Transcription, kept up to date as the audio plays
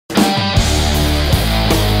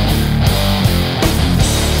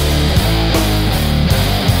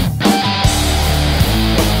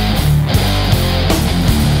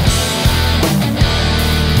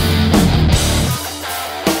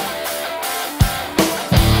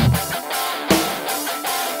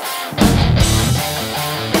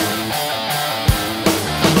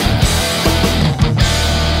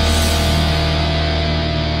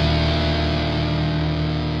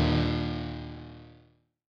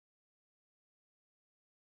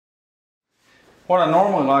What I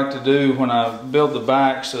normally like to do when I build the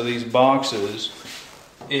backs of these boxes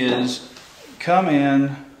is come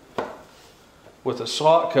in with a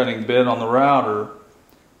slot cutting bit on the router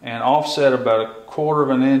and offset about 1/4 of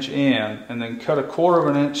an inch in, and then cut a 1/4 of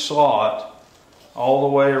an inch slot all the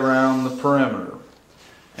way around the perimeter.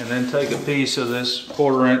 And then take a piece of this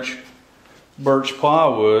 1/4 inch birch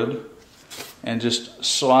plywood and just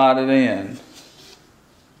slide it in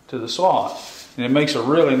to the slot. And it makes a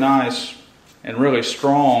really nice and really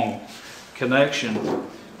strong connection,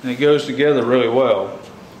 and it goes together really well.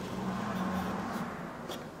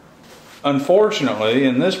 Unfortunately,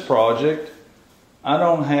 in this project, I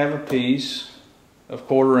don't have a piece of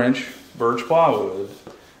 1/4 inch birch plywood.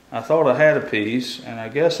 I thought I had a piece, and I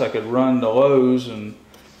guess I could run to Lowe's and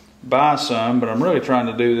buy some, but I'm really trying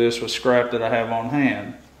to do this with scrap that I have on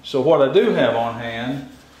hand. So what I do have on hand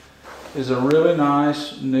is a really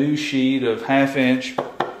nice new sheet of 1/2 inch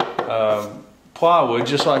plywood,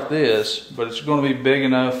 just like this, but it's going to be big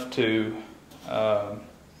enough to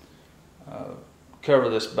cover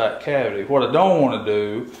this back cavity. What I don't want to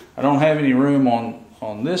do, I don't have any room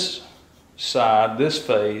on this side, this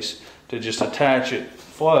face, to just attach it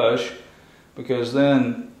flush, because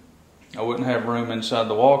then I wouldn't have room inside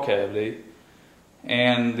the wall cavity.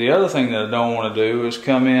 And the other thing that I don't want to do is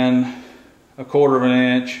come in 1/4 of an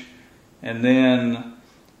inch and then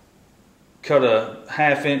cut a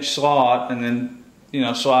 1/2 inch slot and then, you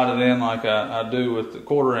know, slide it in like I do with the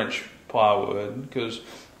 1/4 inch plywood, because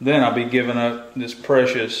then I'll be giving up this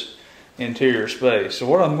precious interior space. So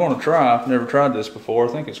what I'm going to try, I've never tried this before,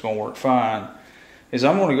 I think it's going to work fine, is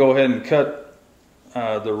I'm going to go ahead and cut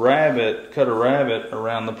a rabbet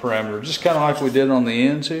around the perimeter, just kind of like we did on the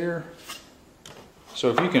ends here. So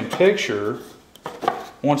if you can picture,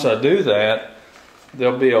 once I do that,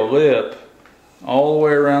 there'll be a lip all the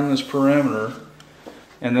way around this perimeter,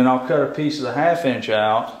 and then I'll cut a piece of the 1/2 inch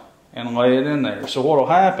out and lay it in there. So what'll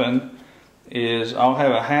happen is I'll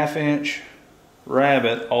have a 1/2 inch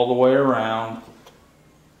rabbet all the way around.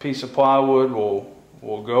 Piece of plywood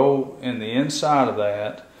will go in the inside of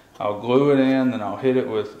that. I'll glue it in, then I'll hit it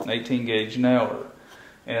with an 18 gauge nailer.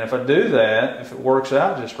 And if I do that, if it works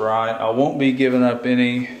out just right, I won't be giving up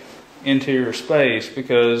any interior space,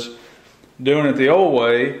 because doing it the old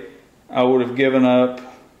way, I would have given up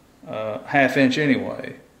 1/2 inch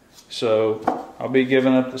anyway. So I'll be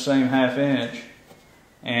giving up the same 1/2 inch.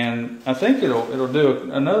 And I think it'll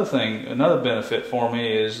do another thing. Another benefit for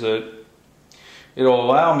me is that it'll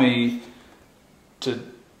allow me to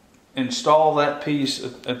install that piece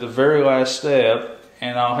at the very last step,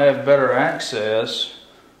 and I'll have better access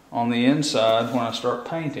on the inside when I start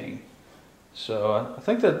painting. So I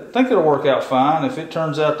think it'll work out fine. If it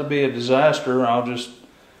turns out to be a disaster, I'll just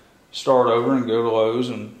start over and go to Lowe's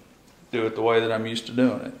and do it the way that I'm used to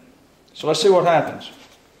doing it. So let's see what happens.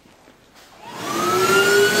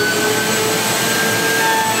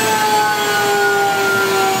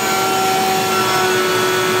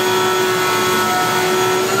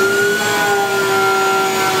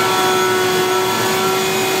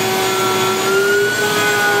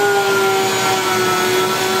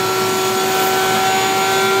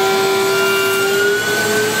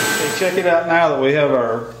 Check it out now that we have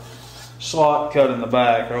our slot cut in the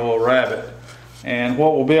back, our little rabbet. And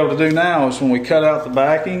what we'll be able to do now is when we cut out the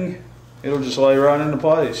backing, it'll just lay right into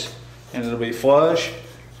place and it'll be flush.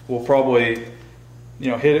 We'll probably, you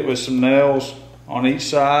know, hit it with some nails on each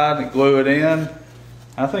side and glue it in.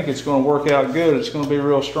 I think it's going to work out good. It's going to be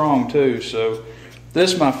real strong too. So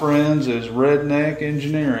this, my friends, is Redneck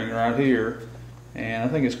Engineering right here, and I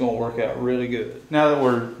think it's going to work out really good. Now that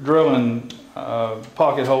we're drilling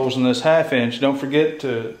pocket holes in this 1/2 inch, don't forget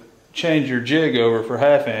to change your jig over for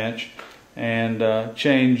 1/2 inch, and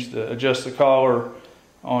adjust the collar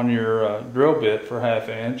on your drill bit for 1/2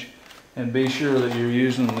 inch, and be sure that you're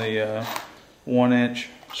using the 1 inch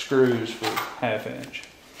screws for 1/2 inch.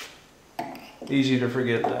 Easy to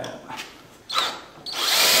forget that.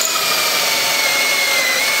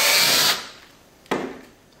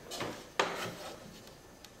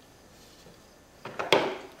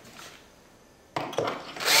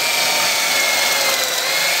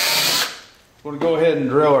 We're going to go ahead and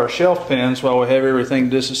drill our shelf pins while we have everything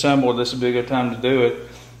disassembled. This would be a good time to do it.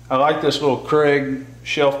 I like this little Kreg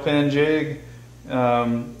shelf pin jig.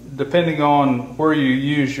 Depending on where you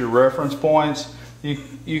use your reference points, you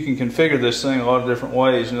can configure this thing a lot of different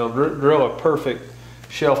ways, and it'll drill a perfect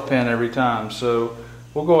shelf pin every time. So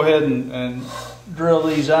we'll go ahead and drill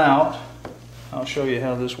these out. I'll show you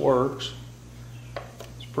how this works.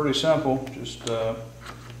 It's pretty simple. Just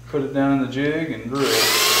put it down in the jig and drill.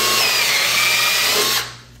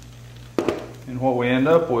 And what we end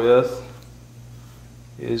up with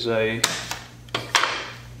is a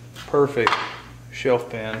perfect shelf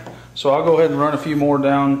pin. So I'll go ahead and run a few more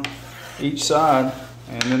down each side,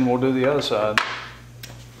 and then we'll do the other side.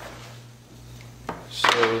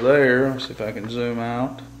 So there, let's see if I can zoom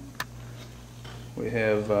out. We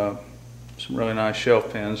have some really nice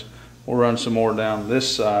shelf pins. We'll run some more down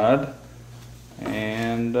this side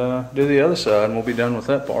and do the other side, and we'll be done with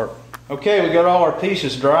that part. Okay, we got all our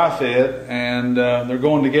pieces dry fit, and they're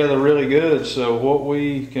going together really good. So what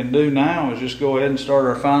we can do now is just go ahead and start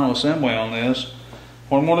our final assembly on this.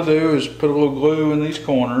 What I'm going to do is put a little glue in these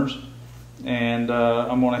corners, and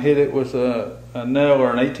I'm going to hit it with a nail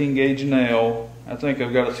or an 18 gauge nail. I think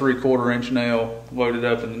I've got a 3/4 inch nail loaded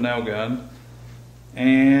up in the nail gun.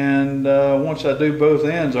 And once I do both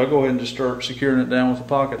ends, I'll go ahead and just start securing it down with the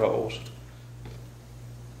pocket holes. So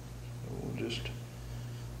we'll just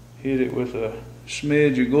hit it with a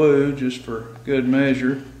smidge of glue just for good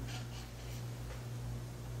measure.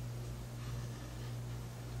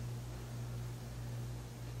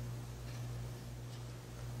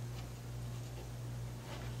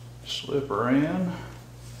 Slip her in.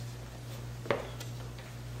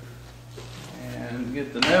 And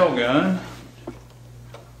get the nail gun.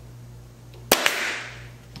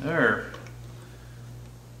 There.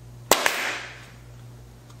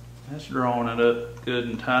 That's drawing it up good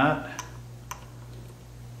and tight.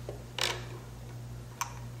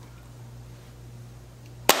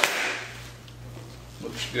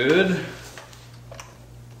 Looks good.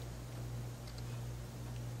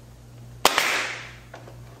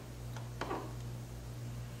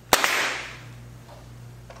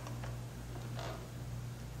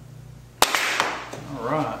 All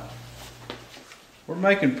right. We're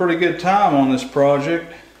making pretty good time on this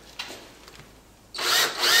project.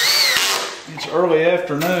 It's early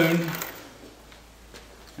afternoon,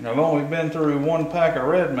 and I've only been through one pack of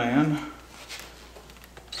Red Man.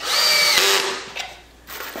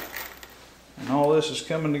 And all this is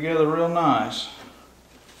coming together real nice.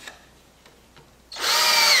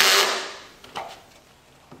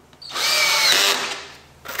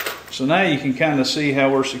 So now you can kind of see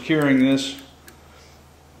how we're securing this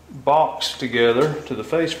box together to the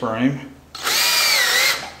face frame.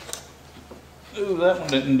 Ooh, that one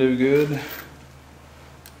didn't do good.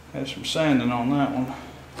 Had some sanding on that one.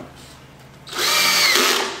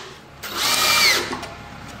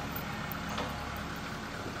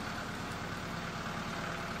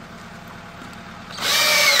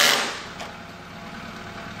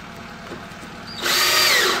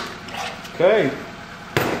 Okay.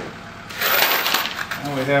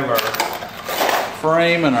 Now we have our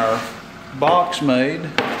frame and our box made,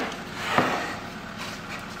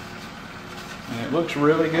 and it looks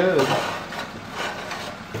really good.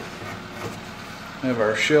 We have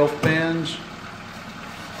our shelf pins.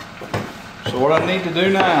 So what I need to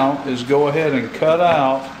do now is go ahead and cut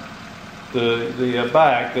out the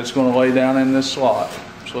back that's going to lay down in this slot.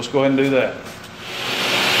 So let's go ahead and do that.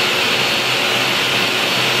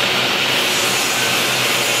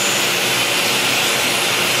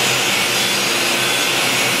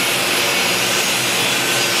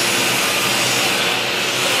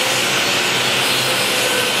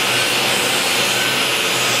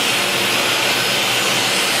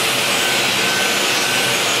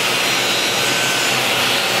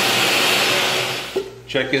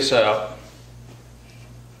 Check this out.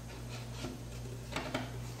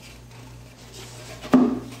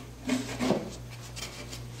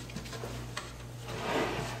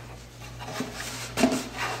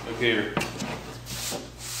 Look here.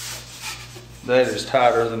 That is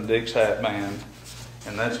tighter than Dick's Hat Man,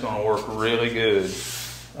 and that's going to work really good.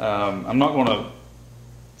 I'm not going to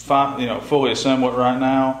fully assemble it right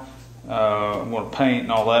now. I'm going to paint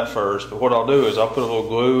and all that first, but what I'll do is I'll put a little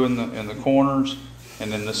glue in the corners,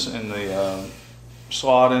 and in the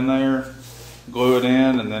slot in there, glue it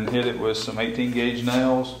in, and then hit it with some 18 gauge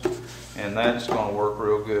nails, and that's going to work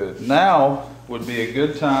real good. Now would be a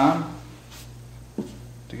good time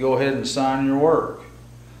to go ahead and sign your work.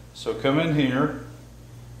 So come in here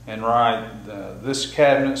and write this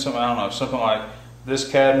cabinet, something like this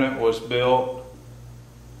cabinet was built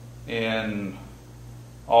in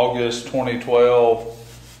August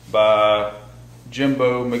 2012 by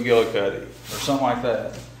Jimbo McGillicuddy, or something like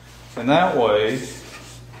that. And that way,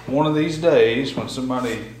 one of these days, when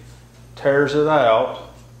somebody tears it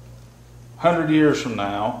out, 100 years from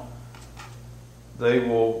now, they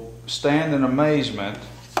will stand in amazement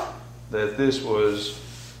that this was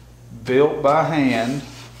built by hand,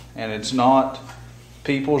 and it's not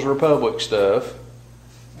People's Republic stuff,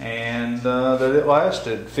 and that it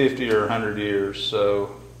lasted 50 or 100 years.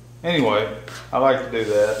 So anyway, I like to do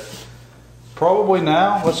that. probably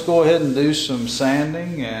now let's go ahead and do some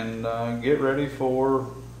sanding and get ready for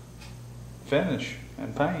finish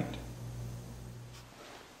and paint.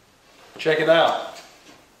 Check it out.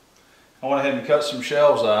 I went ahead and cut some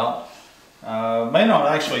shelves out. May not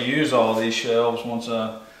actually use all these shelves once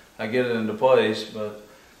I get it into place, but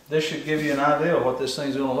this should give you an idea of what this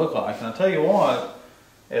thing's going to look like. And I tell you what,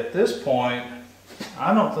 at this point,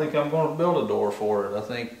 I don't think I'm going to build a door for it. I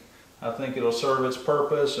think it'll serve its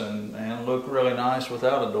purpose and look really nice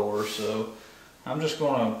without a door. So I'm just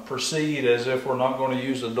going to proceed as if we're not going to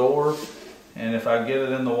use a door. And if I get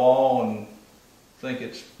it in the wall and think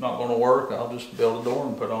it's not going to work, I'll just build a door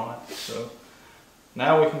and put on it. So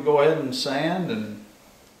now we can go ahead and sand and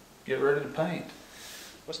get ready to paint.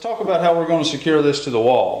 Let's talk about how we're going to secure this to the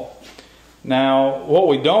wall. Now, what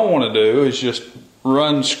we don't want to do is just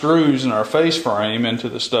run screws in our face frame into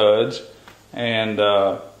the studs and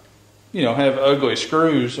you know, have ugly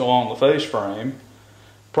screws along the face frame.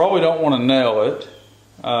 Probably don't want to nail it.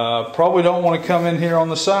 Probably don't want to come in here on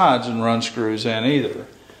the sides and run screws in either.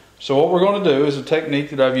 So what we're going to do is a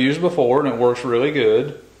technique that I've used before and it works really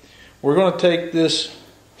good. We're going to take this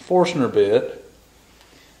Forstner bit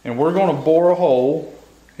and we're going to bore a hole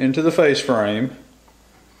into the face frame,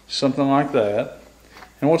 something like that.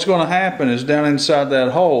 And what's going to happen is down inside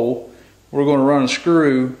that hole, we're going to run a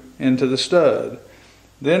screw into the stud.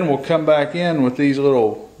 Then we'll come back in with these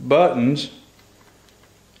little buttons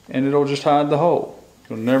and it'll just hide the hole.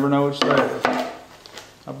 You'll never know it's there.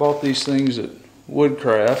 I bought these things at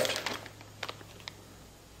Woodcraft.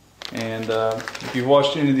 And if you've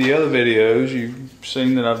watched any of the other videos, you've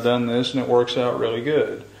seen that I've done this and it works out really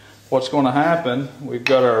good. What's going to happen, we've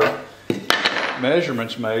got our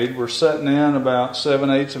measurements made. We're setting in about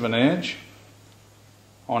 7/8 of an inch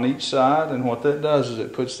on each side, and what that does is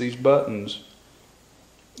it puts these buttons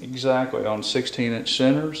exactly on 16-inch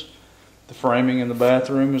centers. The framing in the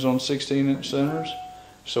bathroom is on 16-inch centers,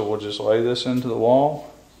 so we'll just lay this into the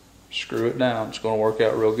wall, screw it down. It's going to work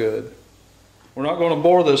out real good. We're not going to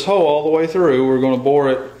bore this hole all the way through. We're going to bore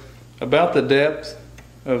it about the depth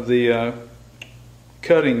of the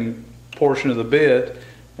cutting portion of the bit.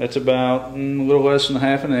 That's about a little less than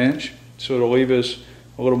 1/2 inch, so it'll leave us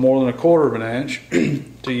a little more than 1/4 of an inch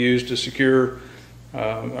to use to secure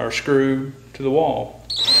our screw to the wall.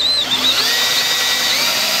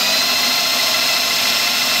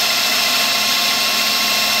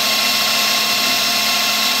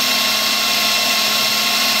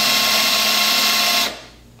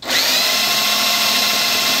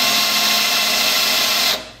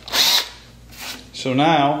 So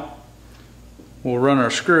now we'll run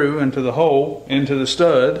our screw into the hole, into the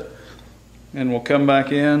stud, and we'll come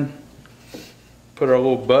back in, put our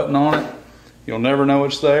little button on it. You'll never know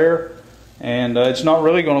it's there, and it's not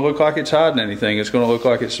really going to look like it's hiding anything. It's going to look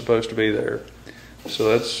like it's supposed to be there. So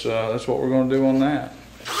that's what we're going to do on that.